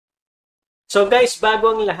So guys,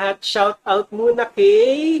 bago ang lahat, shout out muna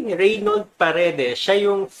kay Reynold Paredes. Siya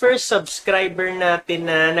yung first subscriber natin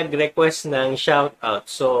na nag-request ng shout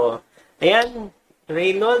out. So, ayan,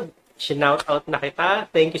 Reynold, shout out na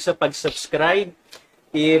kita. Thank you sa pag-subscribe.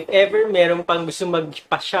 If ever meron pang gusto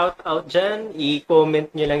magpa-shout out dyan,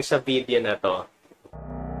 i-comment nyo lang sa video na to.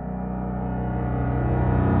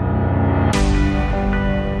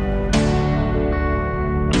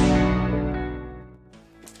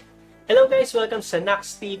 Hello guys! Welcome sa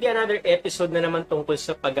Nax TV. Another episode na naman tungkol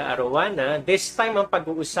sa pag-aarawana. This time, ang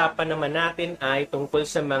pag-uusapan naman natin ay tungkol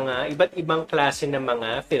sa mga iba't ibang klase ng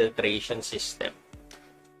mga filtration system.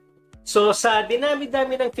 So, sa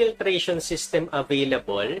dinami-dami ng filtration system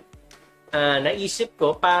available, naisip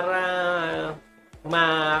ko para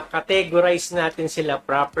ma-categorize natin sila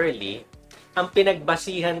properly, ang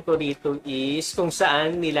pinagbasihan ko rito is kung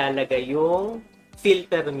saan nilalagay yung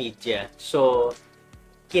filter media. So,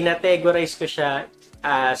 kinategorize ko siya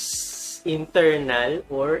as internal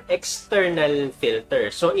or external filter.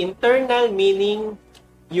 So, internal meaning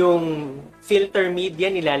yung filter media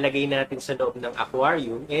nilalagay natin sa loob ng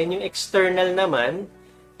aquarium. And yung external naman,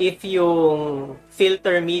 if yung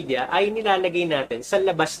filter media ay nilalagay natin sa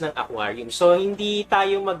labas ng aquarium. So, hindi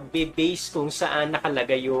tayo magbe-base kung saan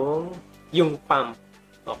nakalagay yung pump.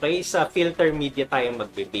 Okay? Sa filter media tayo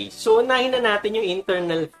magbe-base. So, unahin na natin yung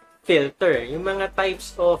internal filter. Yung mga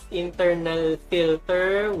types of internal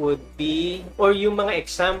filter would be, or yung mga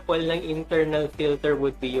example ng internal filter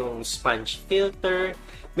would be yung sponge filter,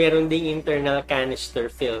 meron ding internal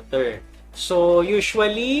canister filter. So,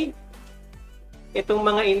 usually, itong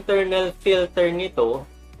mga internal filter nito,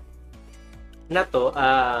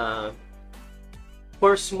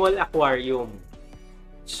 for small aquarium.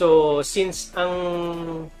 So, since ang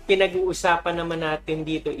pinag-uusapan naman natin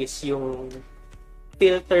dito is yung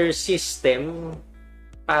filter system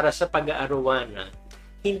para sa pag-aarawana,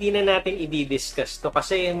 hindi na natin i-discuss to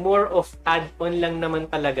kasi more of add-on lang naman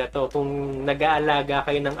talaga to kung nag-aalaga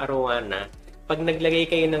kayo ng arowana. Pag naglagay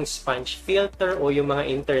kayo ng sponge filter o yung mga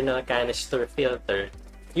internal canister filter,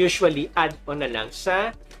 usually add-on na lang sa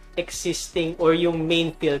existing or yung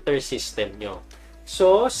main filter system nyo.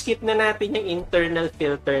 So, skip na natin yung internal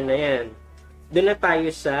filter na yan. Doon na tayo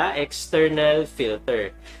sa external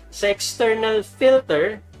filter. Sa external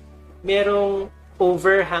filter, merong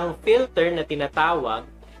overhang filter na tinatawag.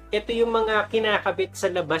 Ito yung mga kinakabit sa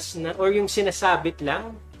labas na or yung sinasabit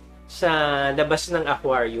lang sa labas ng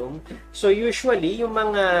aquarium. So usually, yung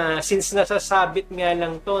mga, since nasasabit nga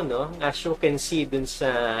lang to, no, as you can see dun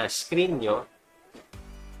sa screen nyo,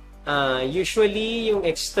 usually yung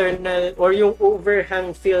external or yung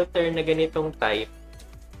overhang filter na ganitong type,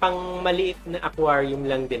 pang maliit na aquarium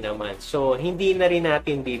lang din naman. So, hindi na rin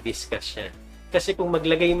natin di-discuss yan. Kasi kung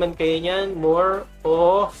maglagay man kayo niyan, more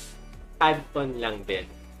of add-on lang din.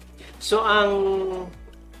 So, ang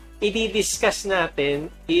i-discuss natin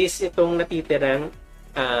is itong natitirang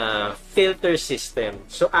filter system.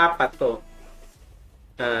 So, apat to.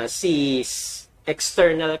 Si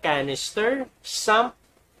external canister, sump,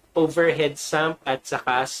 overhead sump, at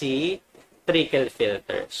saka si trickle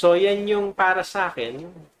filter. So, yan yung para sa akin,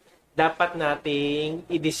 dapat nating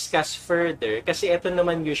i-discuss further kasi ito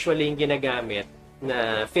naman usually yung ginagamit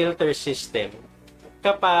na filter system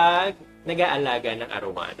kapag nag-aalaga ng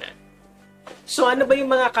arowana. So, ano ba yung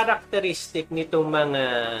mga characteristic nitong mga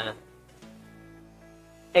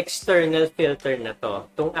external filter na to?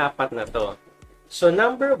 Itong apat na to. So,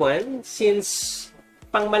 number one, since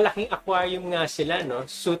pang malaking aquarium nga sila, no?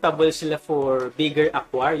 Suitable sila for bigger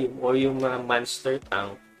aquarium or yung mga monster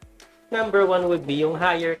tank. Number one would be yung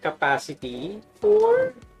higher capacity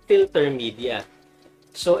for filter media.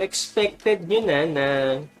 So, expected nyo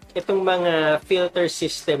na itong mga filter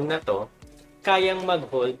system na to, kayang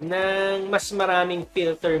mag-hold ng mas maraming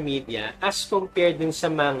filter media as compared dun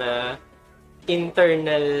sa mga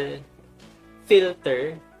internal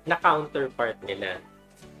filter na counterpart nila.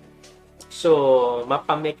 So,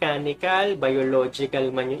 mapa-mechanical,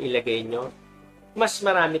 biological man yung ilagay nyo, mas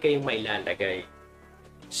marami kayong mailalagay.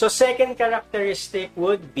 So, second characteristic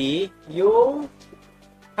would be yung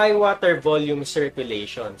high water volume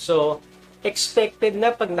circulation. So, expected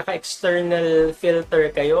na pag naka-external filter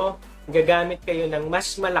kayo, gagamit kayo ng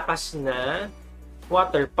mas malakas na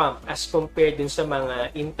water pump as compared din sa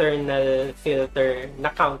mga internal filter na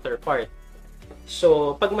counterpart.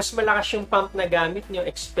 So, pag mas malakas yung pump na gamit nyo,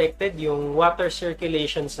 expected yung water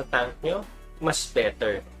circulation sa tank nyo, mas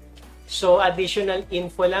better. So, additional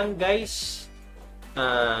info lang guys,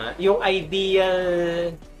 yung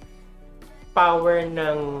ideal power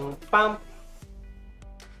ng pump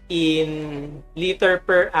in liter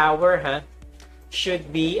per hour should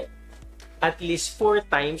be at least 4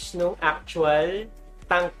 times no actual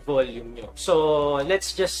tank volume nyo. So,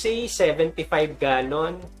 let's just say 75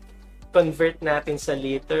 gallon. Convert natin sa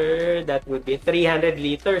liter, that would be 300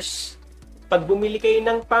 liters. Pag bumili kayo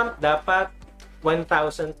ng pump, dapat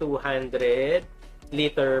 1,200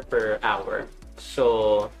 liter per hour.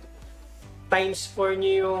 So, times 4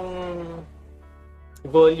 nyo yung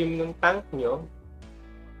volume ng tank nyo.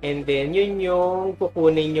 And then, yun yung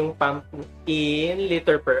kukunin yung pump in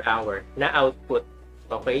liter per hour na output.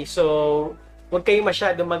 Okay? So, huwag kayo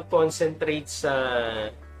masyado mag-concentrate sa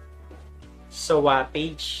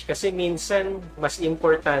wattage. Kasi minsan, mas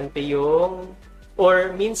importante yung, or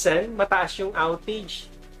minsan, mataas yung outage.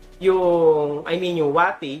 Yung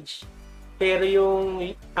wattage. Pero yung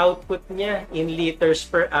output niya in liters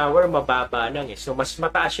per hour, mababa lang eh. So, mas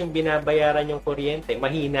mataas yung binabayaran yung kuryente.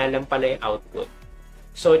 Mahina lang pala yung output.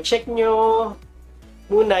 So, check nyo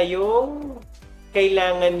muna yung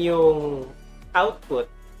kailangan yung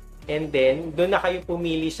output. And then, doon na kayo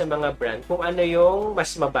pumili sa mga brand kung ano yung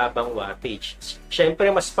mas mababang wattage.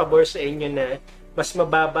 Siyempre, mas pabor sa inyo na mas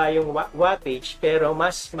mababa yung wattage pero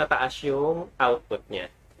mas mataas yung output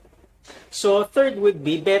niya. So, third would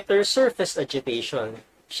be better surface agitation.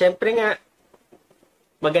 Siyempre nga,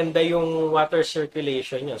 maganda yung water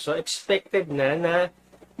circulation nyo. So, expected na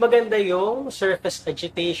maganda yung surface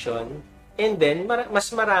agitation and then mas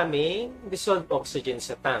maraming dissolved oxygen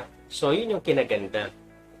sa tank. So, yun yung kinaganda.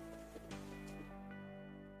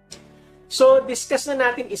 So, discuss na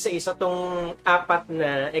natin isa-isa tong 4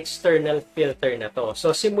 na external filter na to.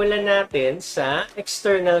 So, simulan natin sa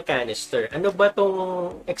external canister. Ano ba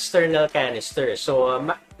tong external canister? So,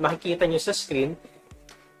 makikita nyo sa screen,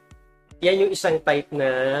 yan yung isang type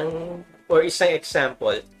or isang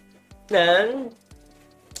example ng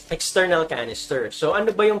external canister. So,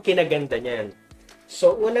 ano ba yung kinaganda niyan?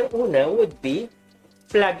 So, unang-una would be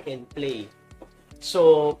plug and play.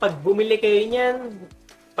 So, pag bumili kayo niyan,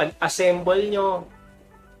 pag-assemble nyo,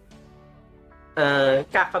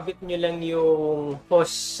 kakabit nyo lang yung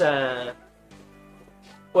hose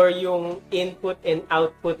or yung input and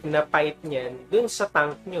output na pipe nyan dun sa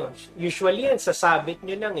tank nyo. Usually yan, sasabit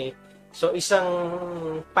nyo lang eh. So, isang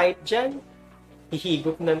pipe dyan,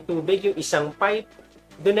 hihigop ng tubig, yung isang pipe,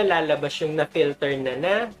 dun na lalabas yung na-filter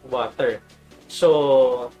na water.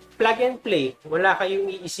 So, plug and play. Wala kayong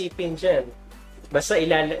iisipin dyan. Basta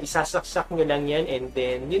isasaksak nyo lang yan and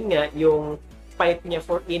then, yun nga, yung pipe niya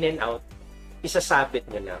for in and out, isasabit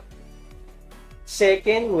nyo lang.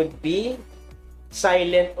 Second would be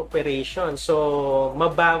silent operation. So,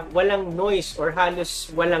 walang noise or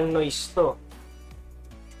halos walang noise to.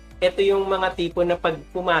 Ito yung mga tipo na pag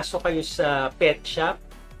pumasok kayo sa pet shop,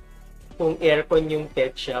 kung aircon yung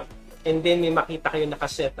pet shop, and then may makita kayo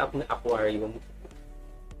nakaset up na aquarium,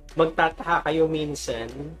 magtataka kayo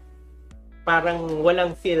minsan, parang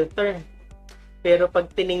walang filter. Pero pag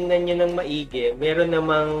tiningnan nyo ng maigi, meron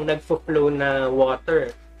namang nagfo-flow na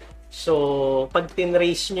water. So, pag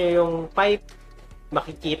tinrace nyo yung pipe,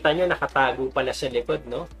 makikita nyo nakatago pala sa likod,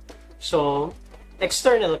 no? So,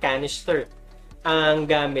 external canister ang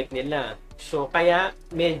gamit nila. So, kaya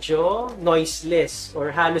medyo noiseless or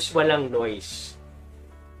halos walang noise.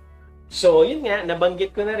 So, yun nga,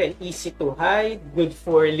 nabanggit ko na rin, easy to hide, good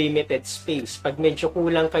for limited space. Pag medyo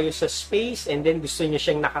kulang kayo sa space and then gusto nyo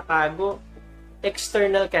siyang nakatago,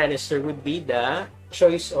 external canister would be the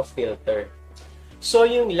choice of filter. So,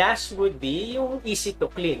 yung last would be yung easy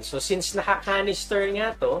to clean. So, since naka-canister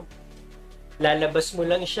nga to, lalabas mo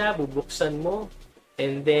lang siya, bubuksan mo,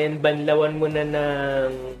 and then banlawan mo na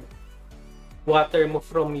ng water mo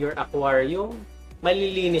from your aquarium,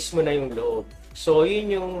 malilinis mo na yung loob. So,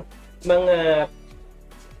 yun yung mga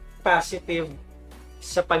positive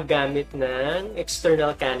sa paggamit ng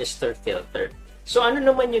external canister filter. So, ano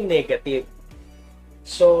naman yung negative?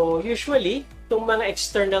 So, usually, itong mga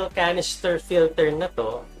external canister filter na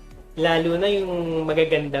to, lalo na yung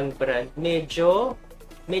magagandang brand, medyo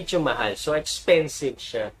mahal. So, expensive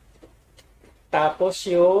siya. Tapos,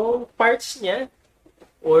 yung parts niya,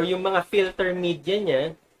 or yung mga filter media niya,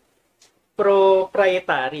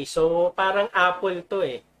 proprietary. So, parang Apple to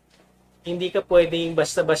eh. Hindi ka pwedeng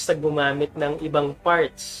basta-basta gumamit ng ibang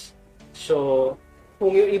parts. So,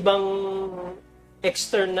 kung yung ibang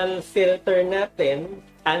external filter natin,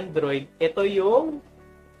 Android, ito yung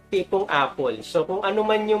tipong Apple. So, kung ano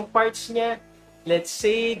man yung parts niya, let's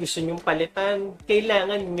say, gusto nyong palitan,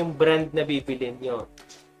 kailangan yung brand na bibilin nyo.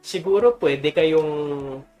 Siguro, pwede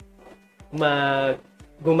kayong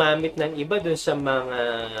gumamit ng iba dun sa mga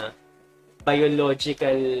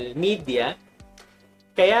biological media.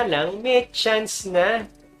 Kaya lang, may chance na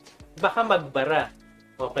baka magbara.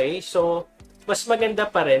 Okay? So, mas maganda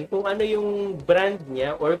pa rin kung ano yung brand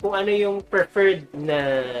niya or kung ano yung preferred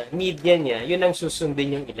na media niya, yun ang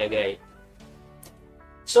susundin yung ilagay.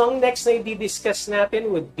 So, ang next na i-discuss natin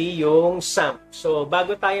would be yung Sump. So,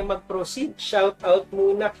 bago tayo mag-proceed, shout out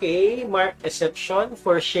muna kay Mark Exception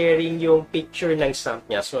for sharing yung picture ng Sump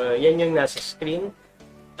niya. So, yan yung nasa screen.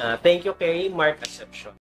 Thank you kay Mark Exception.